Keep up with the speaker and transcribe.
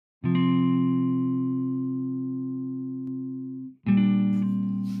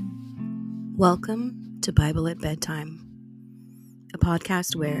Welcome to Bible at Bedtime, a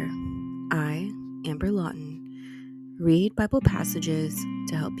podcast where I, Amber Lawton, read Bible passages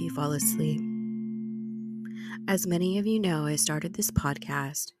to help you fall asleep. As many of you know, I started this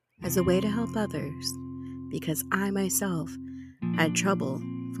podcast as a way to help others because I myself had trouble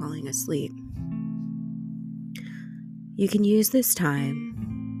falling asleep. You can use this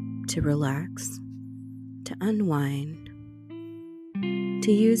time to relax, to unwind,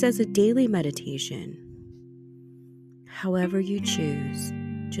 to use as a daily meditation. However you choose,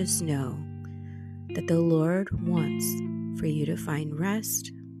 just know that the Lord wants for you to find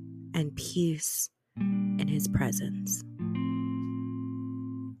rest and peace in His presence.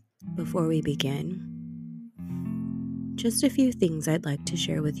 Before we begin, just a few things I'd like to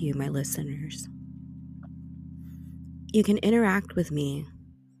share with you, my listeners. You can interact with me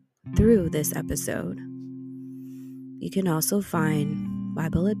through this episode. You can also find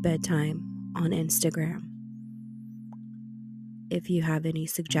Bible at Bedtime on Instagram. If you have any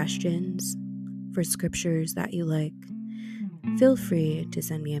suggestions for scriptures that you like, feel free to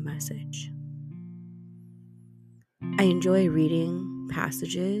send me a message. I enjoy reading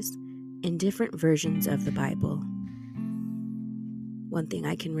passages in different versions of the Bible. One thing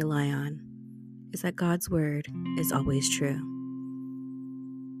I can rely on is that God's word is always true.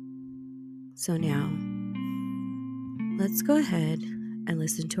 So now, let's go ahead and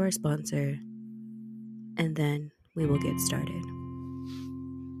listen to our sponsor, and then we will get started.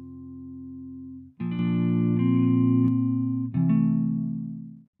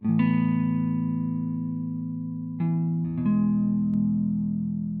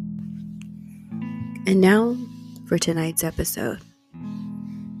 And now for tonight's episode.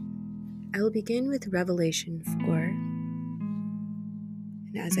 I will begin with Revelation 4.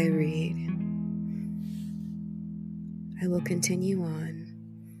 And as I read, I will continue on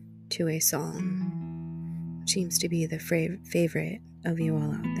to a psalm, which seems to be the favorite of you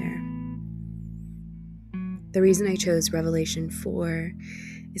all out there. The reason I chose Revelation 4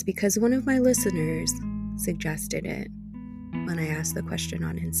 is because one of my listeners suggested it when I asked the question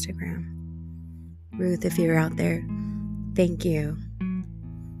on Instagram. Ruth, if you're out there, thank you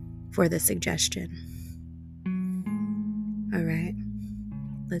for the suggestion. All right,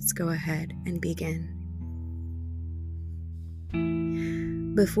 let's go ahead and begin.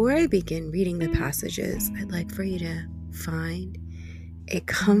 Before I begin reading the passages, I'd like for you to find a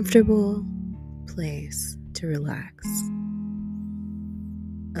comfortable place to relax.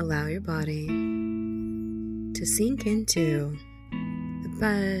 Allow your body to sink into the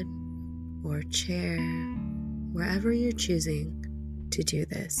bed or chair, wherever you're choosing to do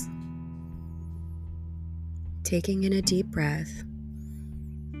this. Taking in a deep breath,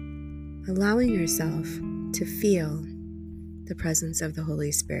 allowing yourself to feel the presence of the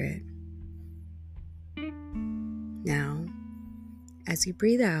Holy Spirit. Now, as you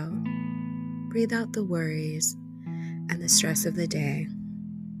breathe out the worries and the stress of the day.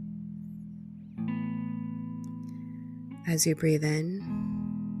 As you breathe in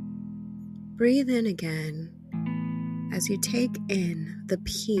again as you take in the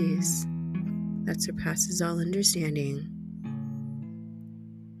peace that surpasses all understanding.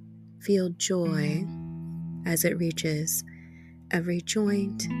 Feel joy as it reaches every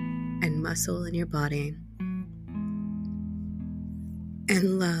joint and muscle in your body.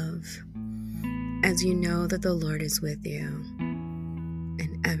 And love as you know that the Lord is with you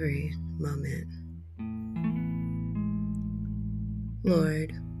in every moment.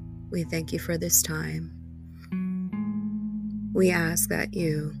 Lord, we thank you for this time. We ask that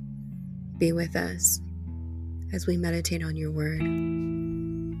you be with us as we meditate on your word.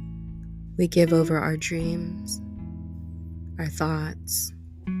 We give over our dreams, our thoughts,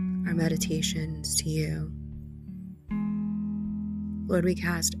 our meditations to you. Lord, we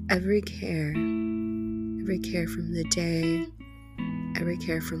cast every care from the day, every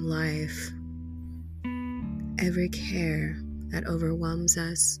care from life, every care that overwhelms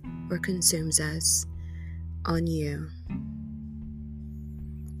us or consumes us on you.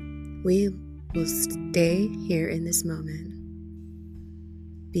 We will stay here in this moment.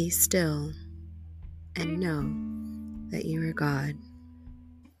 Be still and know that you are God.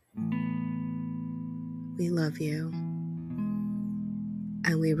 We love you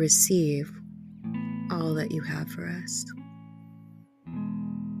and we receive all that you have for us.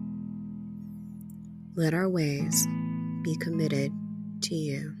 Let our ways be committed to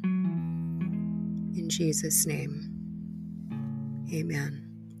you. In Jesus' name, amen.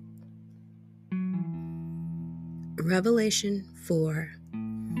 Revelation 4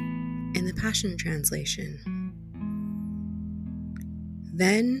 in the Passion Translation.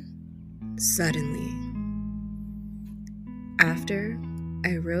 Then Suddenly, after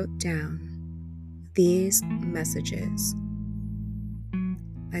I wrote down these messages,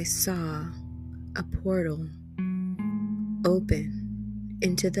 I saw a portal open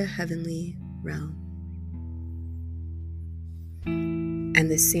into the heavenly realm, and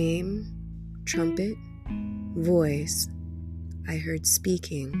the same trumpet voice I heard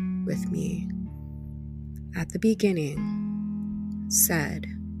speaking with me at the beginning said,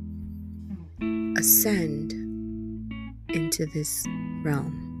 "Ascend into this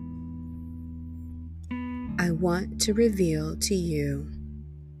realm. I want to reveal to you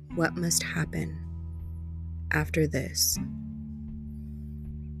what must happen after this."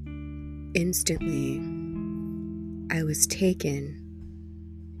 Instantly, I was taken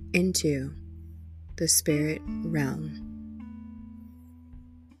into the spirit realm,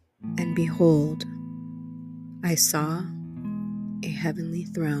 and behold, I saw a heavenly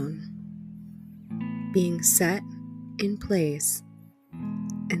throne being set in place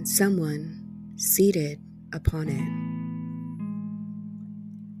and someone seated upon it.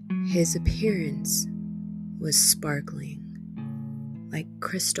 His appearance was sparkling like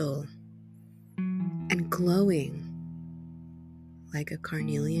crystal and glowing like a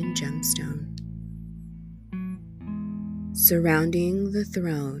carnelian gemstone. Surrounding the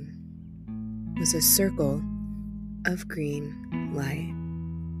throne was a circle of green light,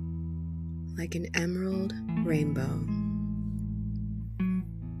 like an emerald rainbow.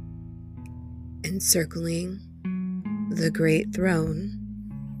 Encircling the great throne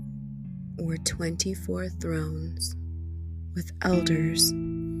were 24 thrones with elders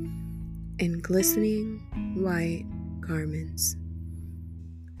in glistening white garments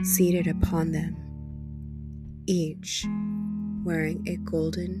seated upon them, each wearing a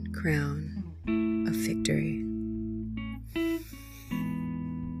golden crown of victory.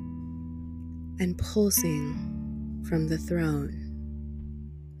 And pulsing from the throne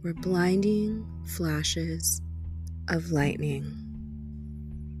were blinding flashes of lightning,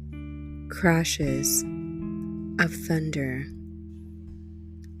 crashes of thunder,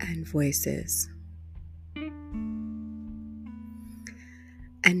 and voices.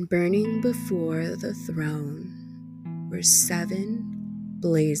 And burning before the throne were 7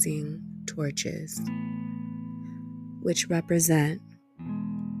 blazing torches, which represent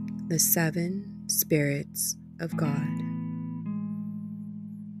the 7 spirits of God.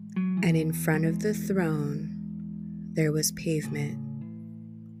 And in front of the throne, there was pavement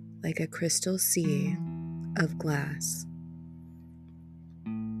like a crystal sea of glass.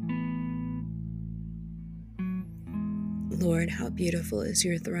 Lord, how beautiful is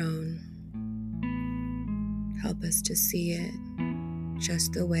your throne. Help us to see it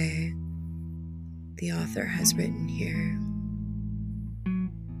just the way the author has written here.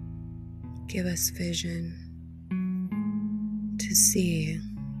 Give us vision to see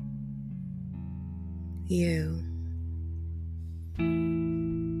you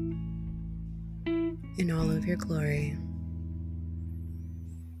in all of your glory.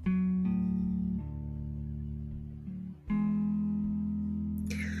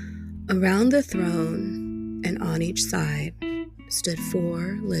 Around the throne and on each side stood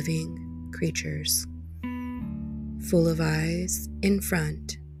 4 living creatures, full of eyes in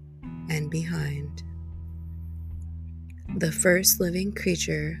front and behind. The first living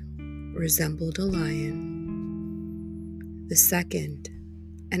creature resembled a lion, the second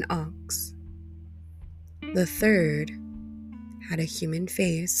an ox, the third had a human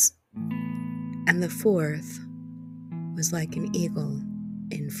face, and the fourth was like an eagle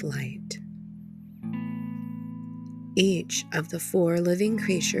in flight. Each of the 4 living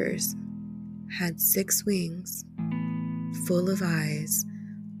creatures had 6 wings, full of eyes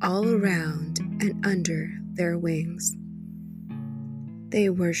all around and under their wings. They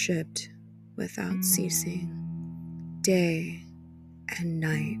worshipped without ceasing, day and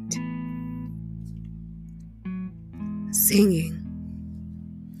night, singing,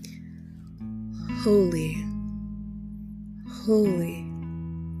 "Holy, holy,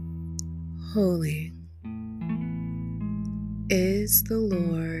 holy is the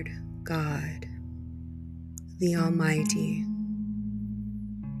Lord God, the Almighty.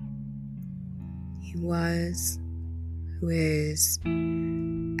 He was, who is,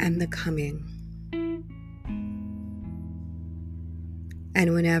 and the coming."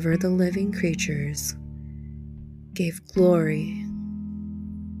 And whenever the living creatures gave glory,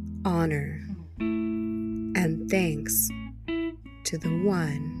 honor, and thanks to the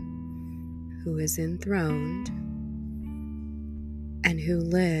one who is enthroned and who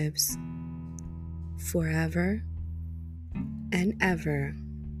lives forever and ever,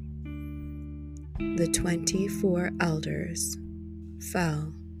 the 24 elders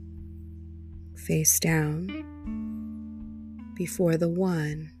fell face down before the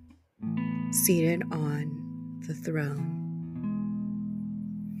one seated on the throne,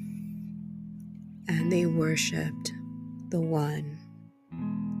 and they worshiped the one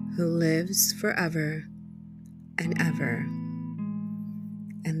who lives forever and ever,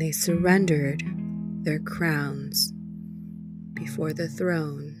 and they surrendered their crowns before the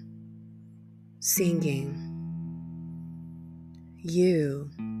throne, singing, "You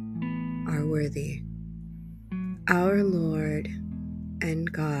are worthy, our Lord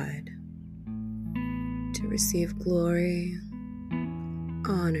and God, to receive glory,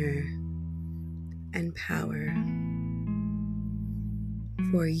 honor, and power.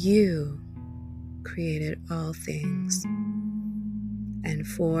 For you created all things, and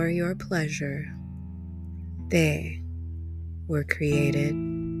for your pleasure they were created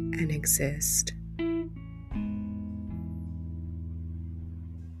and exist."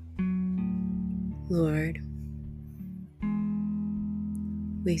 Lord,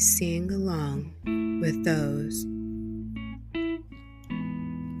 we sing along with those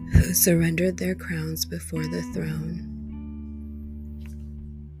who surrendered their crowns before the throne.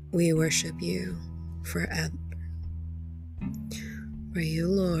 We worship you forever. For you,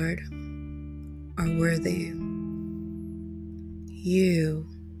 Lord, are worthy. You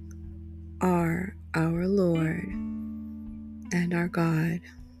are our Lord and our God.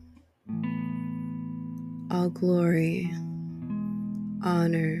 All glory,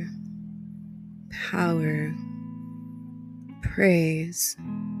 honor, power, praise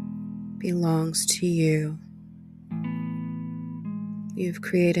belongs to you. You've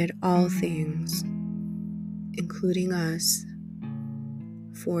created all things, including us,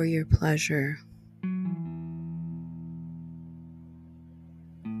 for your pleasure.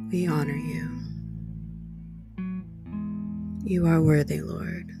 We honor you. You are worthy,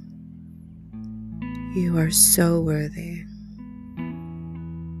 Lord. You are so worthy.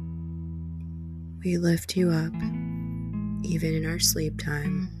 We lift you up, even in our sleep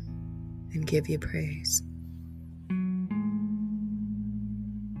time, and give you praise.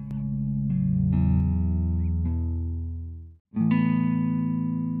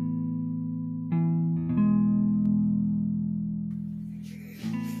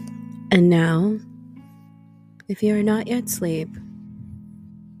 And now, if you are not yet asleep,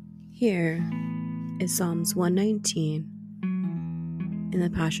 here is Psalms 119 in the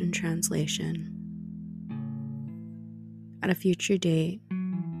Passion Translation. At a future date,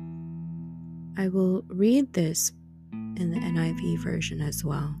 I will read this in the NIV version as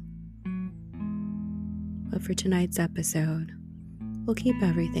well. But for tonight's episode, we'll keep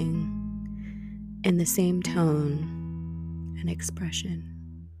everything in the same tone and expression.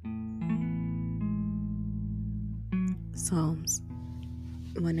 Psalms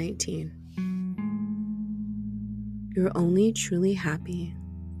 119. You're only truly happy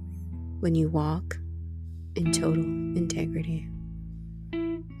when you walk in total integrity,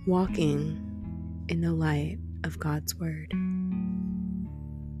 walking in the light of God's Word.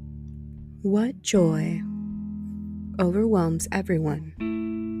 What joy overwhelms everyone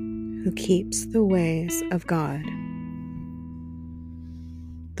who keeps the ways of God,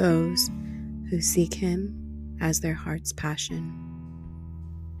 those who seek Him as their heart's passion.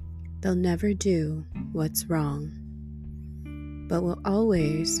 They'll never do what's wrong, but will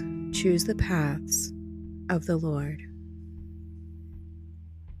always choose the paths of the Lord.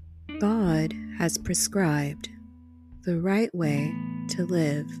 God has prescribed the right way to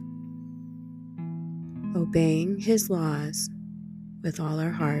live, obeying His laws with all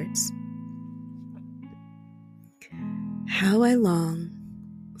our hearts. How I long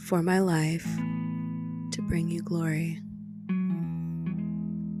for my life to bring you glory,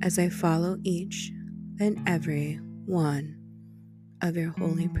 as I follow each and every one of your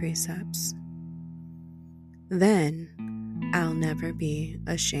holy precepts. Then I'll never be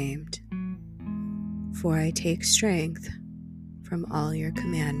ashamed, for I take strength from all your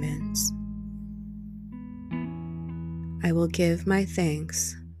commandments. I will give my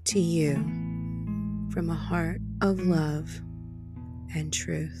thanks to you from a heart of love and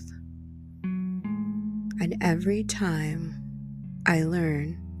truth. And every time I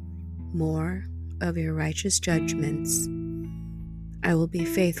learn more of your righteous judgments, I will be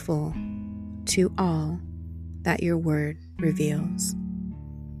faithful to all that your word reveals.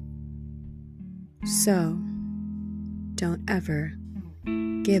 So, don't ever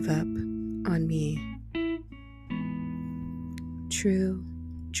give up on me. True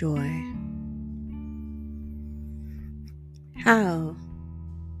joy. How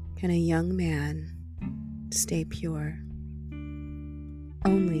can a young man stay pure?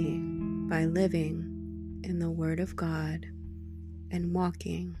 Only by living in the Word of God and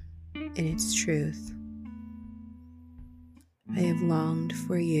walking in its truth. I have longed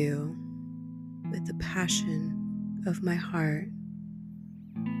for you with the passion of my heart.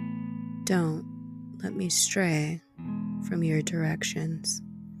 Don't let me stray from your directions.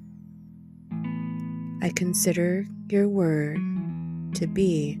 I consider your word to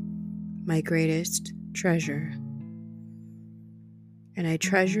be my greatest treasure, and I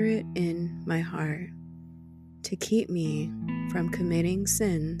treasure it in my heart to keep me from committing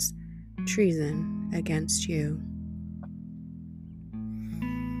sins, treason against you.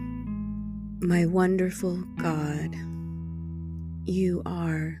 My wonderful God, you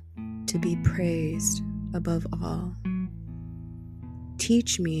are to be praised above all.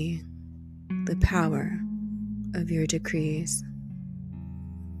 Teach me the power of your decrees.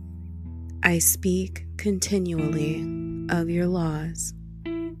 I speak continually of your laws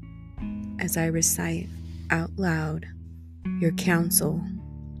as I recite out loud your counsel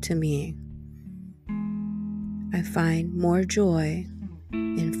to me. I find more joy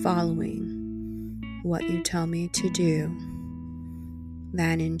in following what you tell me to do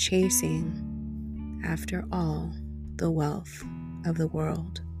than in chasing after all the wealth of the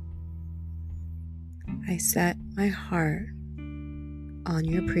world. I set my heart on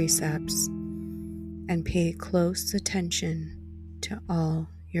your precepts and pay close attention to all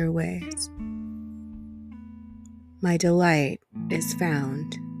your ways. My delight is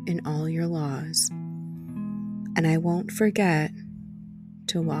found in all your laws, and I won't forget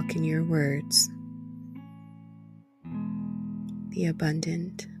to walk in your words. The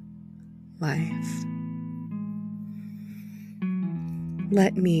abundant life.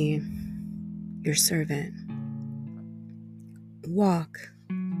 Let me, your servant, walk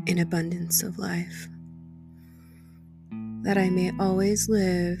in abundance of life, that I may always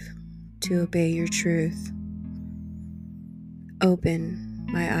live to obey your truth. Open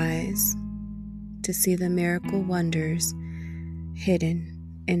my eyes to see the miracle wonders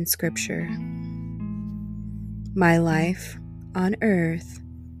hidden in Scripture. My life on earth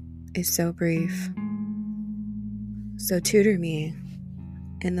is so brief, so tutor me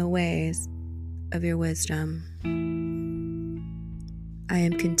in the ways of your wisdom. I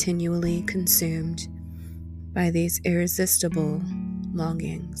am continually consumed by these irresistible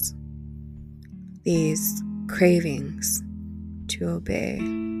longings, these cravings to obey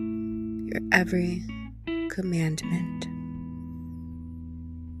your every commandment.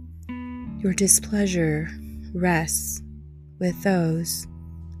 Your displeasure rests with those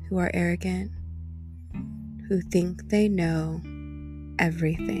who are arrogant, who think they know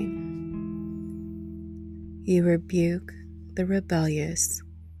everything. You rebuke the rebellious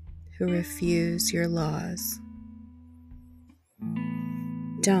who refuse your laws.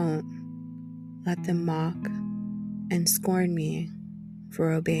 Don't let them mock and scorn me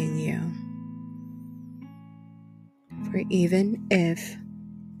for obeying you. For even if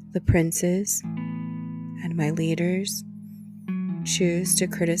the princes and my leaders choose to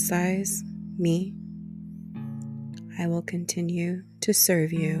criticize me, I will continue to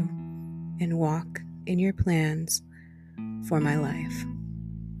serve you and walk in your plans for my life.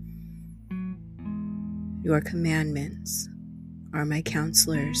 Your commandments are my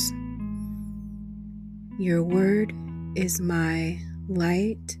counselors. Your word is my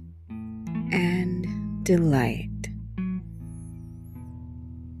light and delight.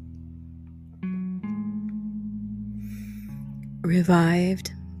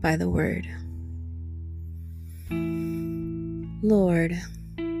 Revived by the word. Lord,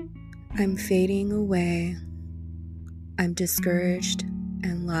 I'm fading away. I'm discouraged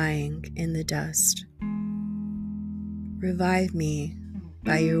and lying in the dust. Revive me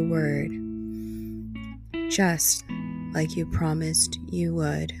by your word, just like you promised you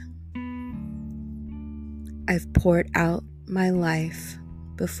would. I've poured out my life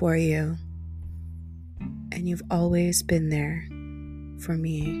before you, and you've always been there for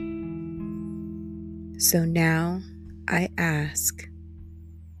me. So now I ask,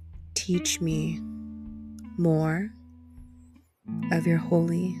 teach me more of your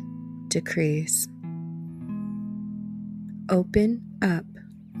holy decrees. Open up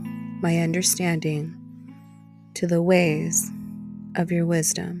my understanding to the ways of your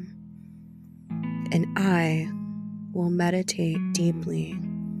wisdom, and I will meditate deeply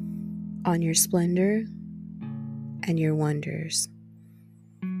on your splendor and your wonders.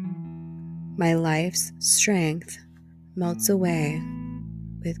 My life's strength melts away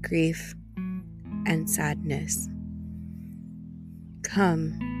with grief and sadness.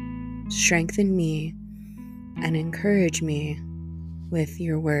 Come strengthen me and encourage me with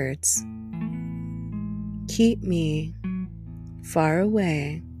your words. Keep me far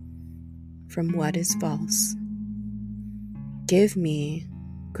away from what is false. Give me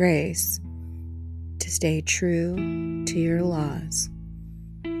grace to stay true to your laws.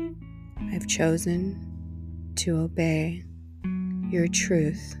 I've chosen to obey your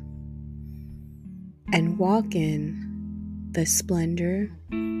truth and walk in the splendor,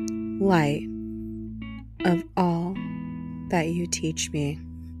 light of all that you teach me.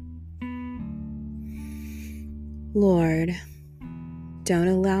 Lord, don't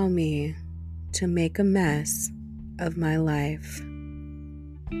allow me to make a mess of my life,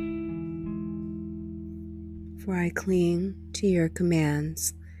 for I cling to your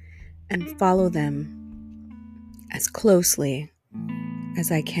commands and follow them as closely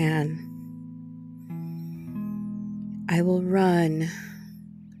as I can. I will run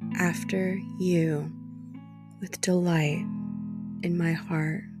after you with delight in my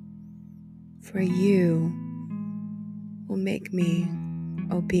heart, for you will make me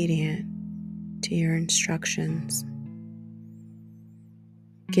obedient to your instructions.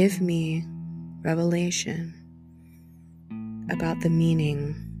 Give me revelation about the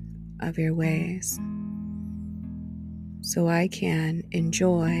meaning of your ways, so I can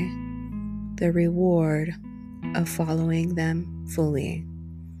enjoy the reward of following them fully.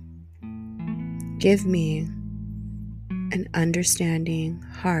 Give me an understanding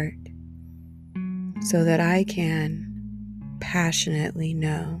heart so that I can passionately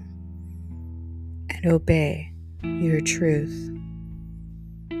know and obey your truth.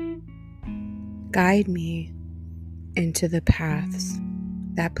 Guide me into the paths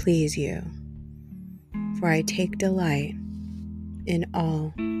that please you, for I take delight in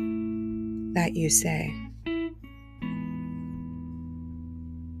all that you say.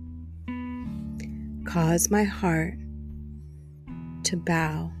 Cause my heart to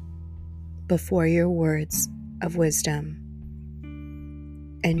bow before your words of wisdom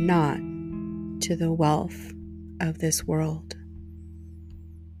and not to the wealth of this world.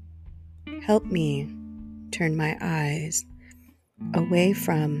 Help me turn my eyes away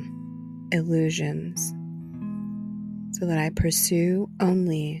from illusions so that I pursue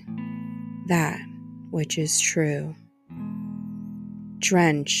only that which is true.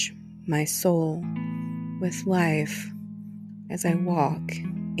 Drench my soul with life as I walk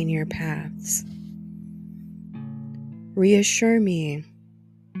in your paths. Reassure me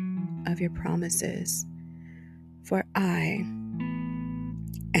of your promises, for I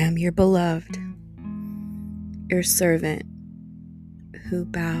am your beloved, your servant who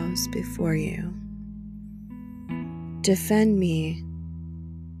bows before you. Defend me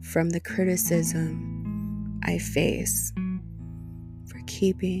from the criticism I face for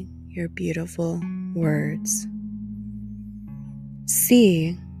keeping your beautiful words.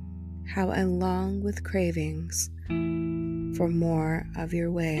 See how I long with cravings for more of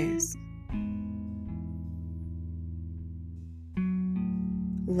your ways.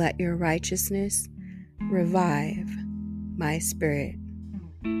 Let your righteousness revive my spirit.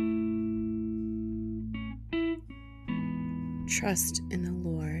 Trust in the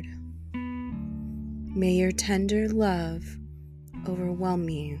Lord. May your tender love overwhelm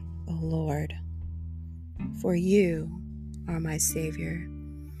me, O Lord, for you are my Savior,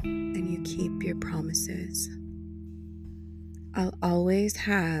 and you keep your promises. I'll always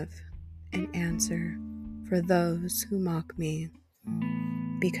have an answer for those who mock me,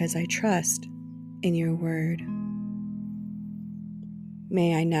 because I trust in your word.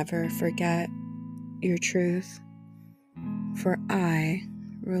 May I never forget your truth, for I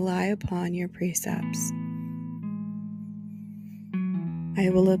rely upon your precepts. I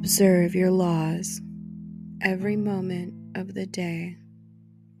will observe your laws every moment of the day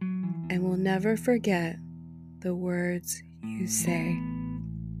and will never forget the words you say.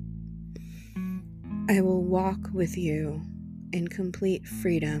 I will walk with you in complete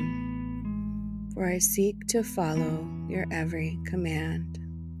freedom, for I seek to follow your every command.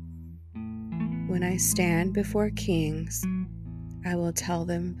 When I stand before kings, I will tell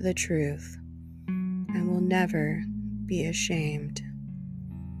them the truth and will never be ashamed.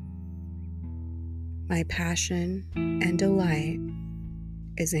 My passion and delight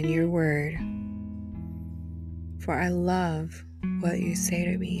is in your word, for I love what you say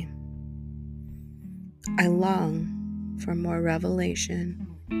to me. I long for more revelation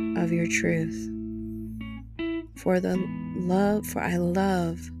of your truth, for I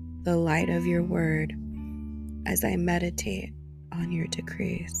love the light of your word as I meditate on your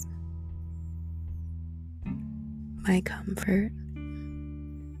decrees. My comfort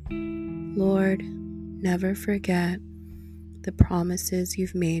Lord, never forget the promises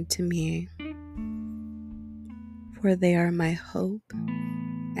you've made to me, for they are my hope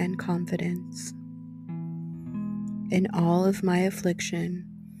and confidence. In all of my affliction,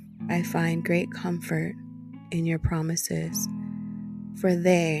 I find great comfort in your promises, for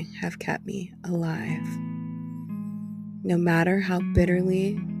they have kept me alive. No matter how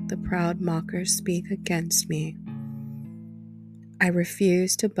bitterly the proud mockers speak against me, I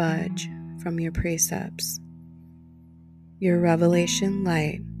refuse to budge from your precepts. Your revelation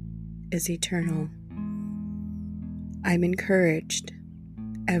light is eternal. I'm encouraged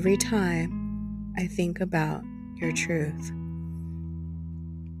every time I think about your truth.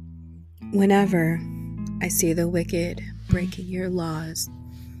 Whenever I see the wicked breaking your laws,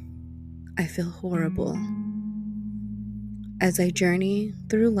 I feel horrible. As I journey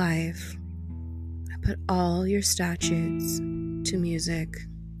through life, I put all your statutes to music.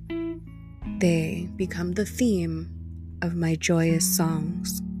 They become the theme of my joyous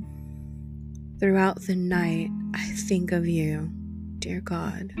songs. Throughout the night, I think of you, dear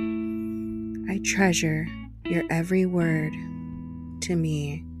God. I treasure your every word to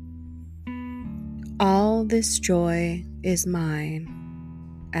me. All this joy is mine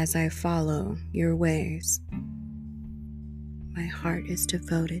as I follow your ways. My heart is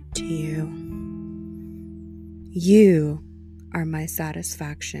devoted to you. You are my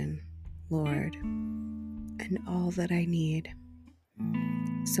satisfaction, Lord, and all that I need.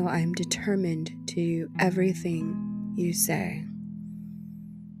 So I'm determined to do everything you say.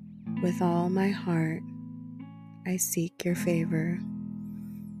 With all my heart, I seek your favor.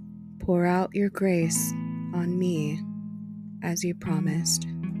 Pour out your grace on me as you promised.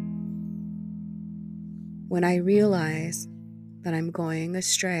 When I realize that I'm going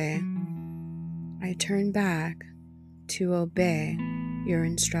astray, I turn back to obey your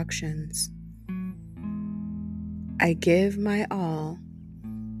instructions. I give my all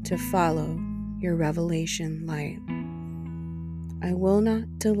to follow your revelation light. I will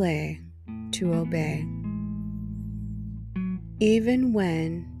not delay to obey. Even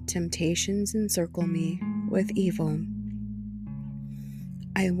when temptations encircle me with evil,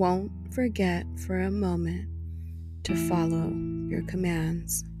 I won't forget for a moment to follow your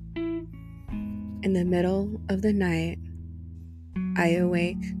commands. In the middle of the night, I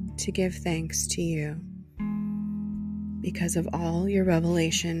awake to give thanks to you because of all your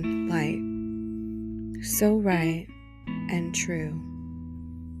revelation light, so right and true.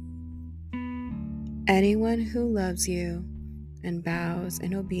 Anyone who loves you and bows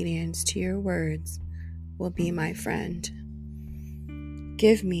in obedience to your words will be my friend.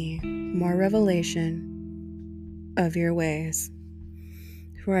 Give me more revelation of your ways,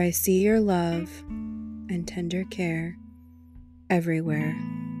 for I see your love and tender care everywhere.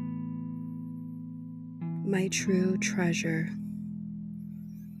 My true treasure,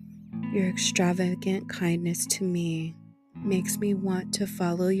 your extravagant kindness to me makes me want to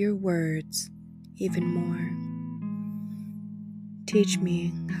follow your words even more. Teach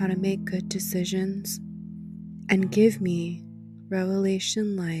me how to make good decisions and give me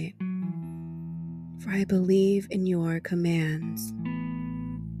revelation light, for I believe in your commands.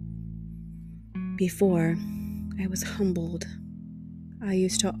 Before I was humbled, I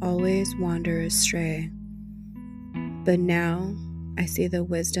used to always wander astray, but now I see the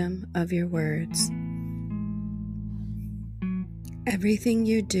wisdom of your words. Everything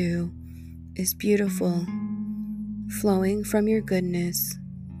you do is beautiful, flowing from your goodness.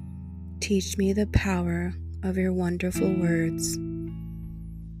 Teach me the power of your wonderful words.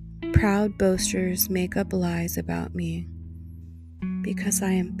 Proud boasters make up lies about me because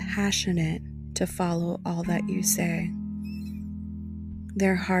I am passionate to follow all that you say.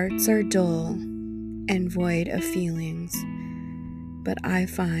 Their hearts are dull and void of feelings, but I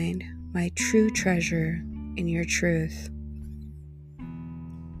find my true treasure in your truth.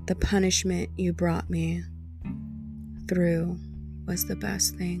 The punishment you brought me through was the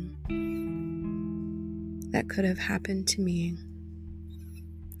best thing that could have happened to me,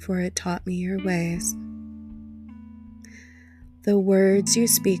 for it taught me your ways. The words you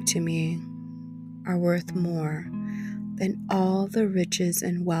speak to me are worth more than all the riches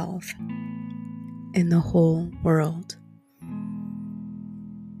and wealth in the whole world.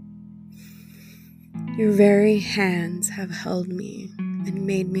 Your very hands have held me and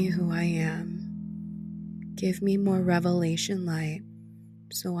made me who I am. Give me more revelation light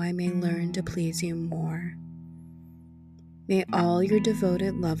so I may learn to please you more. May all your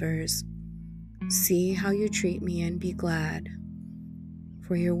devoted lovers see how you treat me and be glad,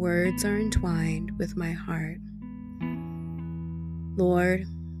 for your words are entwined with my heart. Lord,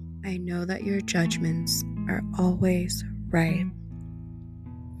 I know that your judgments are always right.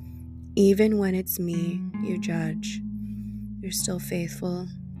 Even when it's me you judge, you're still faithful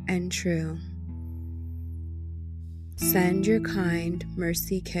and true. Send your kind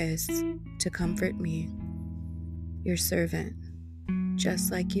mercy kiss to comfort me, your servant,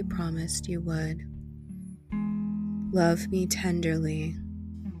 just like you promised you would. Love me tenderly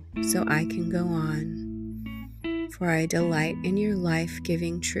so I can go on, for I delight in your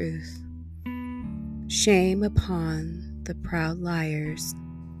life-giving truth. Shame upon the proud liars.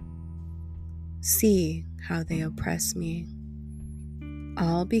 See how they oppress me,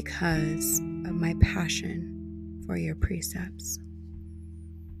 all because of my passion for your precepts.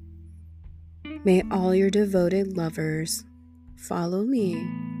 May all your devoted lovers follow me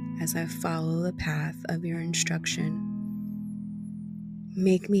as I follow the path of your instruction.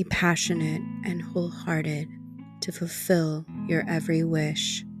 Make me passionate and wholehearted to fulfill your every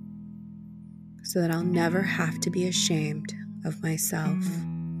wish, so that I'll never have to be ashamed of myself.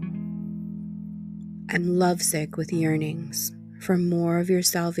 I'm lovesick with yearnings for more of your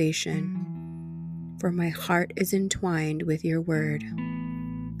salvation, for my heart is entwined with your word.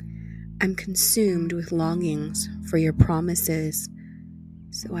 I'm consumed with longings for your promises,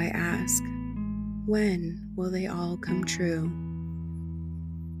 so I ask, when will they all come true?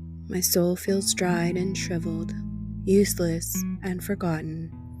 My soul feels dried and shriveled, useless and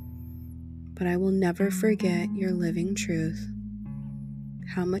forgotten, but I will never forget your living truth.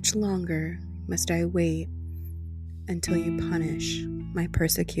 How much longer must I wait until you punish my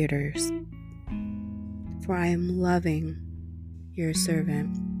persecutors? For I am loving your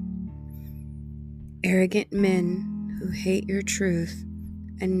servant. Arrogant men who hate your truth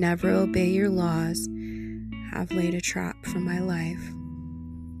and never obey your laws have laid a trap for my life.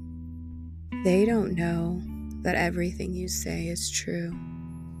 They don't know that everything you say is true,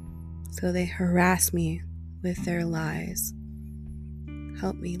 so they harass me with their lies.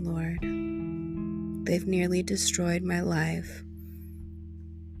 Help me, Lord. They've nearly destroyed my life,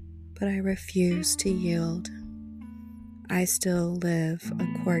 but I refuse to yield. I still live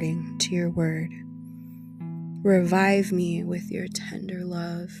according to your word. Revive me with your tender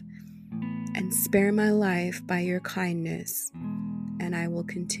love, and spare my life by your kindness, and I will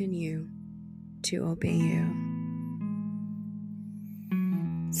continue to obey you.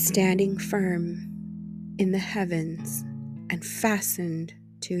 Standing firm in the heavens and fastened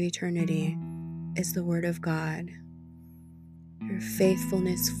to eternity is the word of God. Your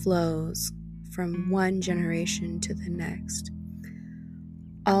faithfulness flows from one generation to the next.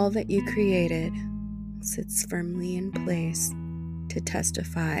 All that you created sits firmly in place to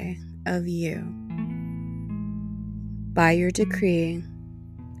testify of you. By your decree,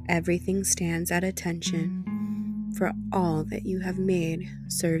 everything stands at attention, for all that you have made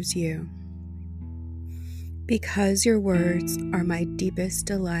serves you. Because your words are my deepest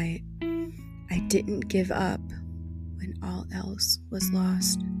delight, I didn't give up when all else was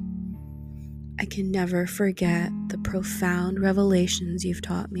lost. I can never forget the profound revelations you've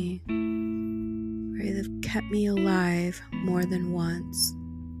taught me, for they've kept me alive more than once.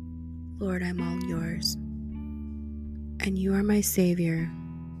 Lord, I'm all yours, and you are my Savior.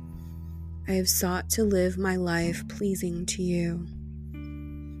 I have sought to live my life pleasing to you.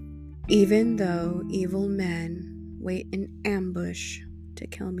 Even though evil men wait in ambush to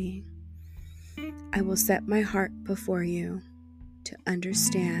kill me, I will set my heart before you to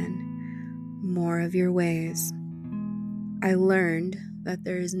understand more of your ways. I learned that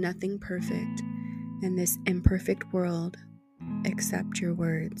there is nothing perfect in this imperfect world except your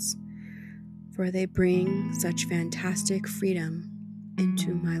words, for they bring such fantastic freedom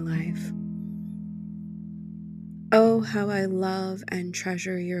into my life. Oh, how I love and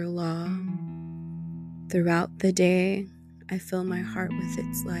treasure your law. Throughout the day, I fill my heart with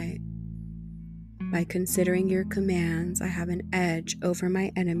its light. By considering your commands, I have an edge over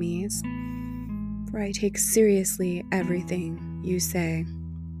my enemies, for I take seriously everything you say.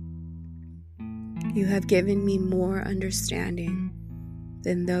 You have given me more understanding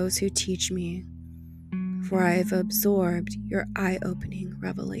than those who teach me, for I have absorbed your eye-opening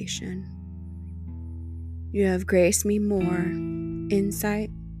revelation. You have graced me more insight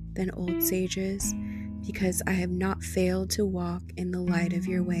than old sages, because I have not failed to walk in the light of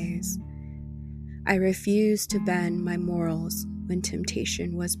your ways. I refused to bend my morals when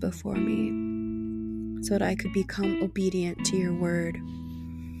temptation was before me, so that I could become obedient to your word.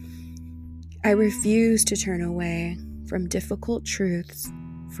 I refuse to turn away from difficult truths,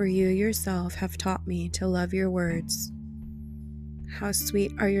 for you yourself have taught me to love your words. How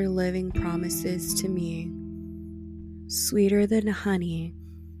sweet are your living promises to me, sweeter than honey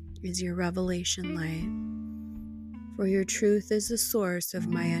is your revelation light, for your truth is the source of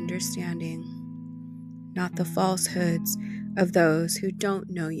my understanding, not the falsehoods of those who don't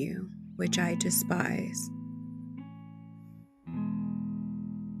know you, which I despise.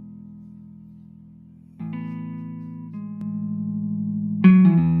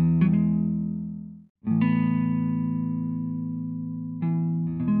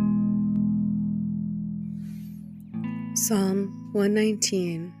 Psalm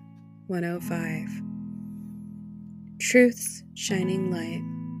 119, 105. Truth's shining light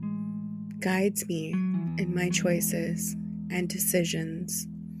guides me in my choices and decisions.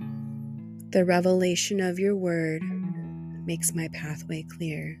 The revelation of your word makes my pathway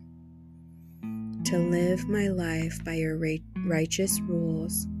clear. To live my life by your righteous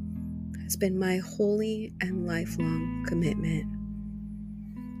rules has been my holy and lifelong commitment.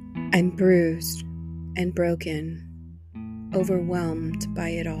 I'm bruised and broken, overwhelmed by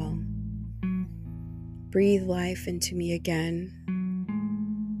it all. Breathe life into me again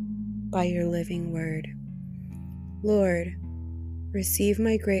by your living word. Lord, receive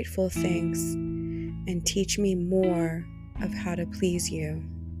my grateful thanks and teach me more of how to please you.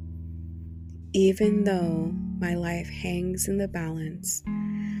 Even though my life hangs in the balance,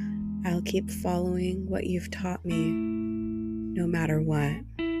 I'll keep following what you've taught me, no matter what.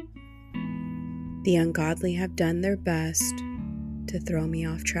 The ungodly have done their best to throw me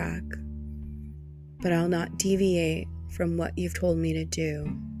off track, but I'll not deviate from what you've told me to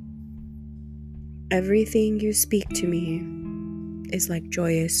do. Everything you speak to me is like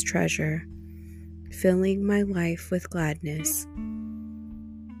joyous treasure, filling my life with gladness.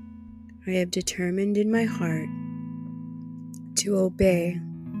 I have determined in my heart to obey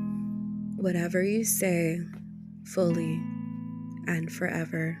whatever you say fully and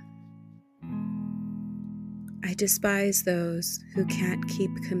forever. I despise those who can't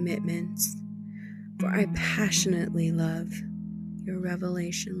keep commitments, for I passionately love your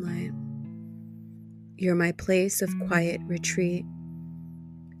revelation light. You're my place of quiet retreat,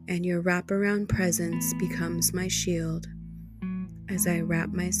 and your wraparound presence becomes my shield as I wrap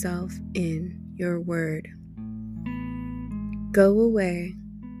myself in your word. Go away,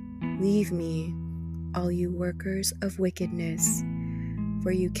 leave me, all you workers of wickedness,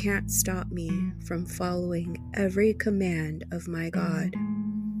 for you can't stop me from following every command of my God.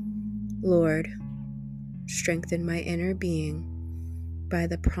 Lord, strengthen my inner being by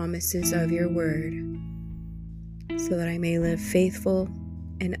the promises of your word, so that I may live faithful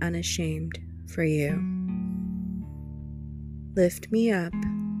and unashamed for you. Lift me up,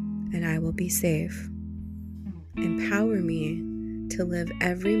 and I will be safe. Empower me to live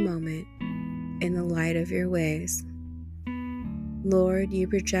every moment in the light of your ways. Lord, you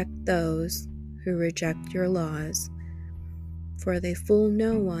reject those who reject your laws, for they fool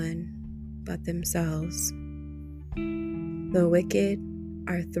no one but themselves. The wicked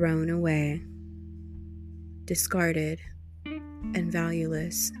are thrown away, discarded, and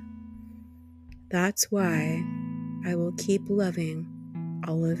valueless. That's why I will keep loving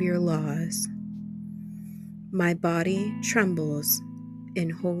all of your laws. My body trembles in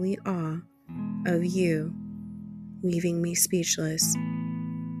holy awe of you, leaving me speechless,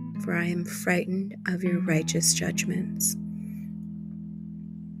 for I am frightened of your righteous judgments.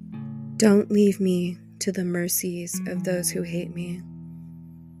 Don't leave me to the mercies of those who hate me,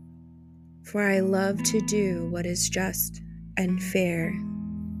 for I love to do what is just and fair.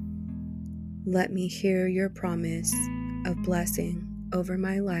 Let me hear your promise of blessing over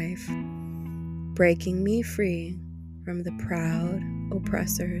my life, breaking me free from the proud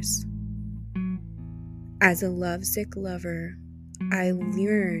oppressors. As a lovesick lover, I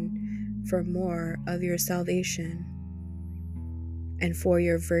yearn for more of your salvation, and for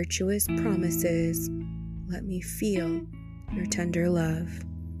your virtuous promises, let me feel your tender love,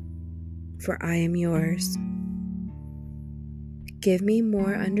 for I am yours. Give me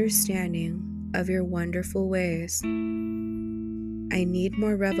more understanding of your wonderful ways. I need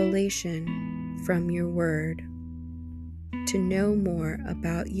more revelation from your word to know more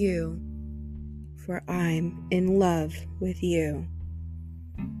about you, for I'm in love with you.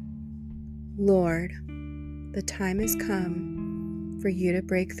 Lord, the time has come for you to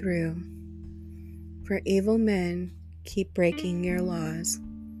break through, for evil men keep breaking your laws.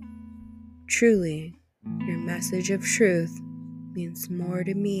 Truly, your message of truth means more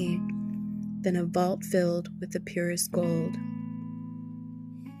to me than a vault filled with the purest gold.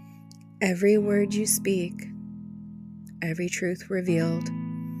 Every word you speak, every truth revealed,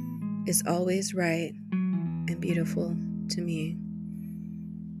 is always right and beautiful to me,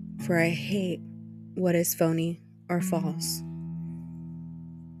 for I hate what is phony or false.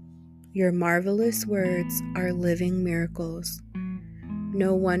 Your marvelous words are living miracles.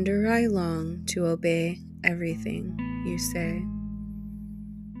 No wonder I long to obey everything you say.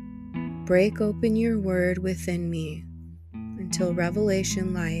 Break open your word within me until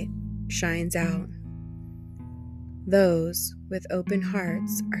revelation light shines out. Those with open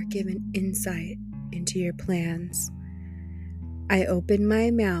hearts are given insight into your plans. I open my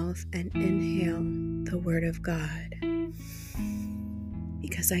mouth and inhale the word of God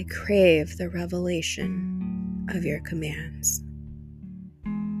because I crave the revelation of your commands.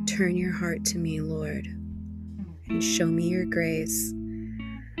 Turn your heart to me, Lord, and show me your grace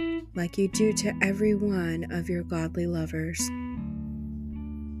like you do to every one of your godly lovers.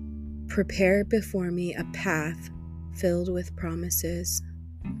 Prepare before me a path filled with promises,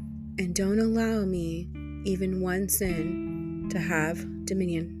 and don't allow me, even one sin, to have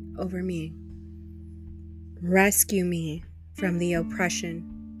dominion over me. Rescue me from the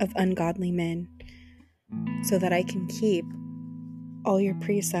oppression of ungodly men, so that I can keep all your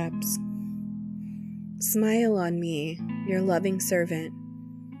precepts. Smile on me, your loving servant.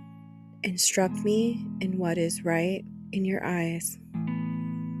 Instruct me in what is right in your eyes.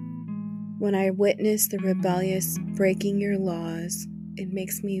 When I witness the rebellious breaking your laws, it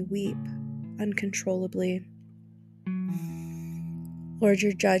makes me weep uncontrollably. Lord,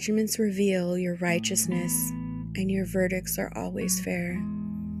 your judgments reveal your righteousness, and your verdicts are always fair.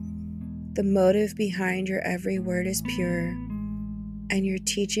 The motive behind your every word is pure, and your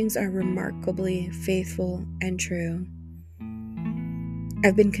teachings are remarkably faithful and true.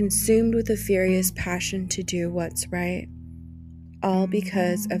 I've been consumed with a furious passion to do what's right, all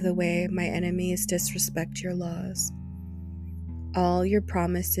because of the way my enemies disrespect your laws. All your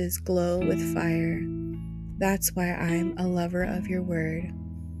promises glow with fire. That's why I'm a lover of your word.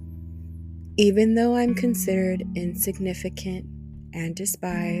 Even though I'm considered insignificant and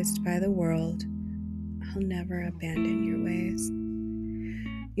despised by the world, I'll never abandon your ways.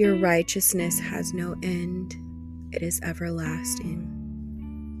 Your righteousness has no end. It is everlasting.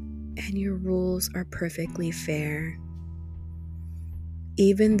 And your rules are perfectly fair.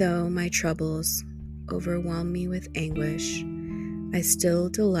 Even though my troubles overwhelm me with anguish, I still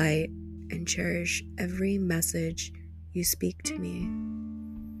delight and cherish every message you speak to me.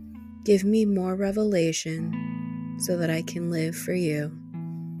 Give me more revelation so that I can live for you,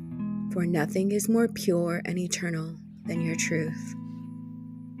 for nothing is more pure and eternal than your truth.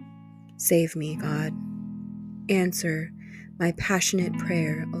 Save me, God. Answer my passionate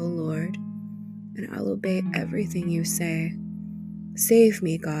prayer, O Lord, and I'll obey everything you say. Save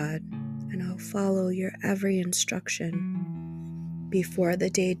me, God, and I'll follow your every instruction. Before the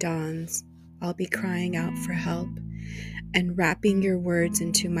day dawns, I'll be crying out for help and wrapping your words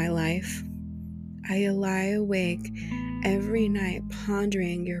into my life. I lie awake every night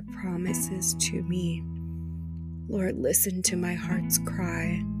pondering your promises to me. Lord, listen to my heart's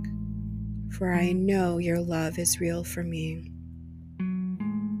cry, for I know your love is real for me.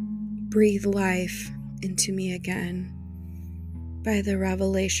 Breathe life into me again by the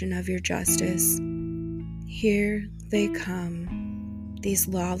revelation of your justice. Here they come. These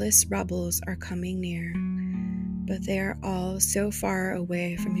lawless rebels are coming near, but they are all so far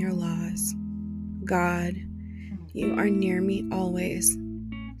away from your laws. God, you are near me always,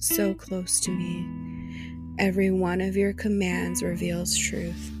 so close to me. Every one of your commands reveals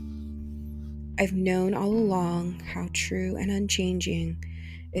truth. I've known all along how true and unchanging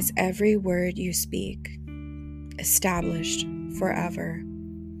is every word you speak, established forever.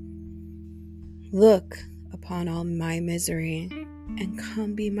 Look upon all my misery and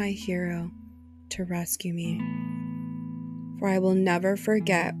come be my hero to rescue me, for I will never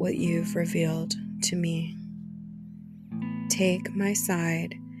forget what you've revealed to me. Take my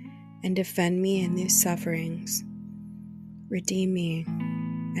side and defend me in these sufferings. Redeem me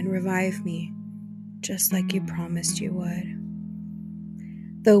and revive me just like you promised you would.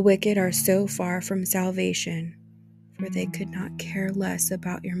 The wicked are so far from salvation, for they could not care less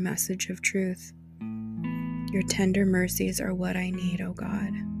about your message of truth. Your tender mercies are what I need, O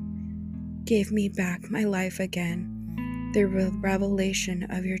God. Give me back my life again, the revelation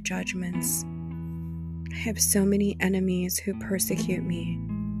of your judgments. I have so many enemies who persecute me,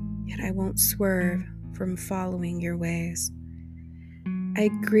 yet I won't swerve from following your ways. I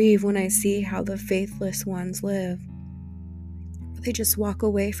grieve when I see how the faithless ones live. They just walk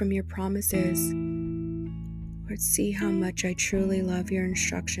away from your promises. Lord, see how much I truly love your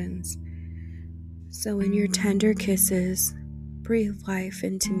instructions. So in your tender kisses, breathe life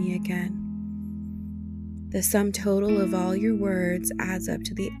into me again. The sum total of all your words adds up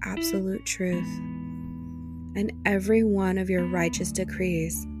to the absolute truth, and every one of your righteous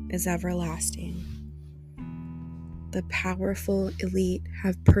decrees is everlasting. The powerful elite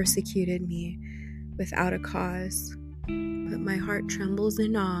have persecuted me without a cause, but my heart trembles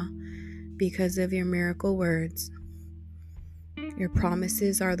in awe because of your miracle words. Your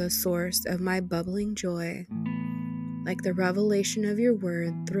promises are the source of my bubbling joy. Like the revelation of your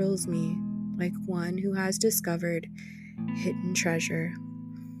word thrills me, like one who has discovered hidden treasure.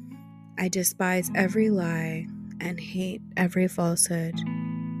 I despise every lie and hate every falsehood,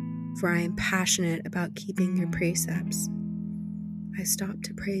 for I am passionate about keeping your precepts. I stop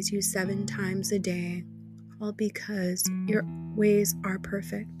to praise you 7 times a day, all because your ways are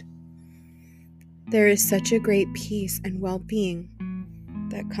perfect. There is such a great peace and well-being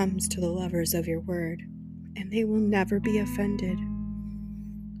that comes to the lovers of your word, and they will never be offended.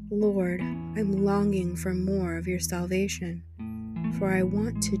 Lord, I'm longing for more of your salvation, for I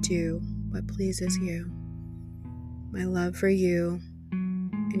want to do what pleases you. My love for you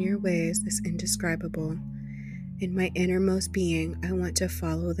and your ways is indescribable. In my innermost being, I want to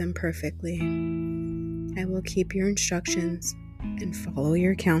follow them perfectly. I will keep your instructions and follow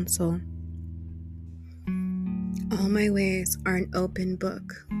your counsel. All my ways are an open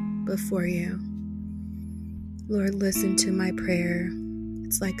book before you. Lord, listen to my prayer.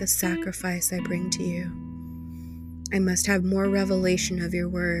 It's like a sacrifice I bring to you. I must have more revelation of your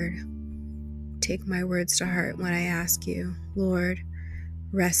word. Take my words to heart when I ask you, Lord,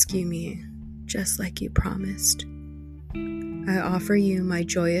 rescue me, just like you promised. I offer you my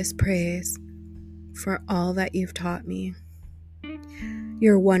joyous praise for all that you've taught me.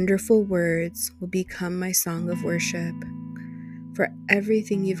 Your wonderful words will become my song of worship, for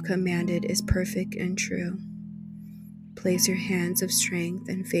everything you've commanded is perfect and true. Place your hands of strength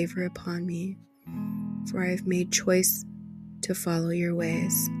and favor upon me, for I have made choice to follow your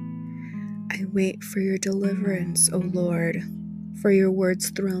ways. I wait for your deliverance, O Lord, for your words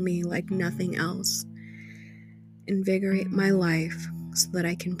thrill me like nothing else. Invigorate my life so that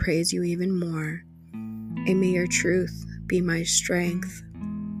I can praise you even more, and may your truth be my strength.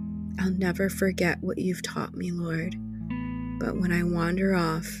 I'll never forget what you've taught me, Lord, but when I wander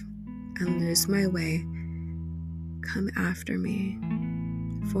off and lose my way, come after me,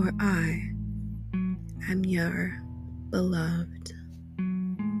 for I am your beloved.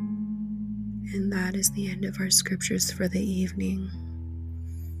 And that is the end of our scriptures for the evening.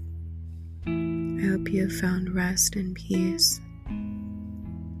 I hope you have found rest and peace.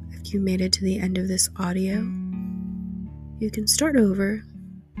 If you made it to the end of this audio, you can start over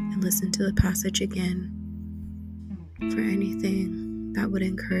and listen to the passage again for anything that would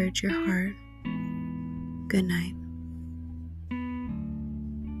encourage your heart. Good night.